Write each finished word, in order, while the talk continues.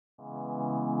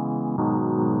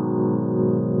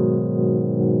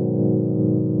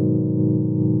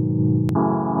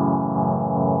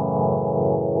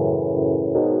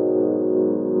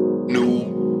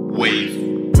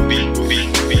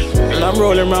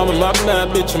rolling around with my bad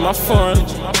bitch in my foreign.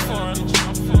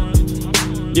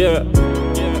 Yeah.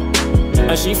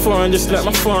 And she foreign just like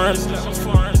my foreign.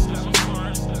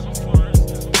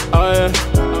 Oh yeah.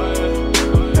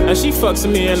 And she fucks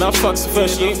with me and I fucks with her,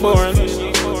 she ain't boring.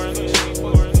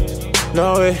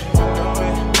 No way.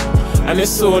 And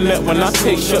it's so lit when I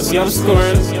take shots, yeah I'm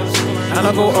scoring. And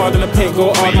I go hard in the paint,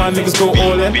 go hard, my niggas go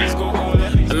all in.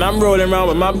 And I'm rolling around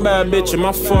with my bad bitch in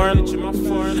my foreign.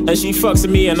 And she fucks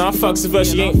with me and I fucks with her,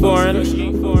 she ain't boring.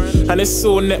 And it's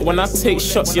so lit when I take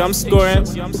shots, yeah I'm scoring.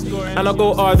 And I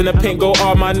go hard in the paint, go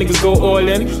hard, my niggas go all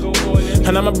in.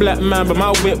 And I'm a black man, but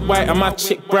my whip white and my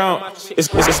chick brown.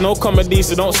 It's no comedy,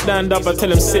 so don't stand up, I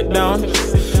tell him sit down.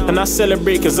 And I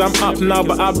celebrate cause I'm up now,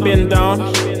 but I've been down.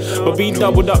 But we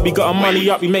doubled up, we got our money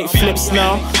up, we make flips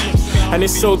now. And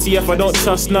it's so TF, I don't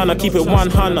trust none, I keep it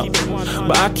 100.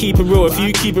 But I keep it real, if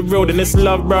you keep it real, then it's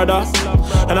love, brother.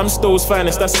 And I'm Tobz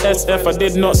finest, that's SF, I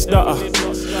did not stutter.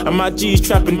 And my G's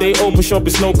trapping, they open shop,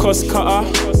 it's no cost cutter.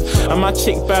 And my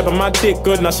chick bad, but my dick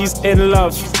good, now she's in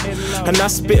love. And I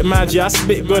spit mad, yeah, I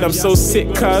spit good, I'm so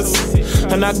sick, cuz.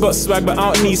 And I got swag, but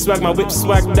I don't need swag, my whip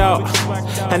swagged out.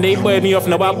 And they burned me off,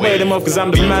 now I burn them off, cause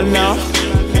I'm the man now.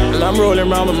 And I'm rolling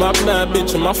around with my bad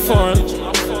bitch in my foreign.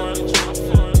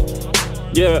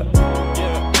 Yeah.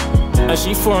 And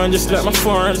she foreign just like my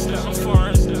foreign.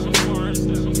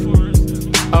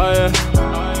 Oh yeah.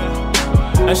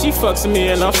 And she fucks with me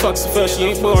and I fucks with her, she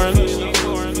ain't boring.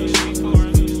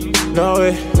 No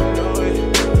way.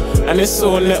 And it's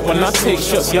so lit when I take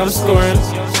shots, yeah I'm scoring.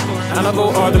 And I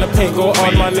go hard in the paint, go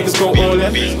hard, my niggas go all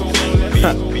in.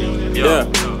 Yeah.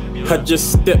 I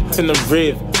just stepped in the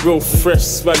rave, real fresh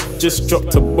swag, just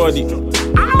dropped a body.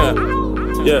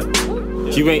 Yeah.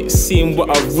 You ain't seen what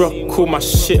I rock, call my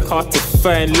shit hard to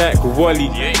find like Wally.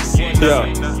 Yeah.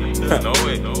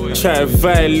 Try and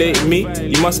violate me,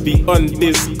 you must be on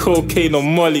this cocaine or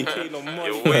Molly.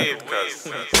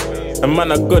 And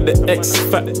man, I got the X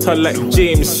factor like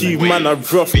James, you man are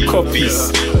rough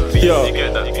copies. Yo,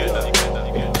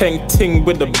 peng ting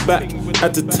with the back,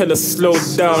 had to tell her slow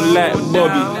down like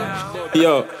Bobby.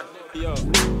 Yo,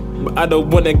 but I don't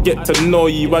wanna get to know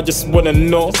you, I just wanna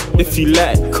know if you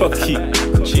like cocky.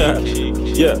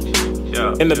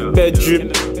 Yeah, in the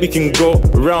bedroom, we can go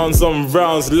rounds on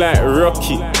rounds like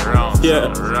Rocky.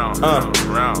 Yeah,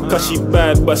 cause she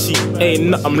bad, but she ain't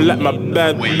nothing like my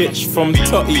bad bitch from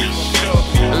Totty.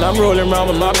 And I'm rolling around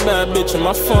with my bad bitch in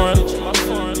my foreign.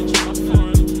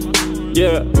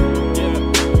 Yeah,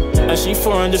 and she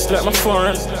foreign just like my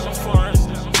foreign.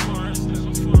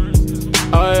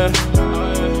 Oh yeah.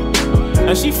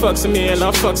 And she fucks with me and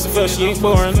I fucks with her, she ain't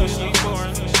boring.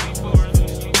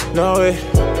 No way.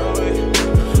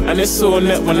 And it's so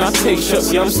lit when I take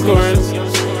shots, yeah I'm scoring.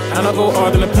 And I go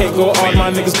hard in the paint, go hard,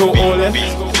 my niggas go all in.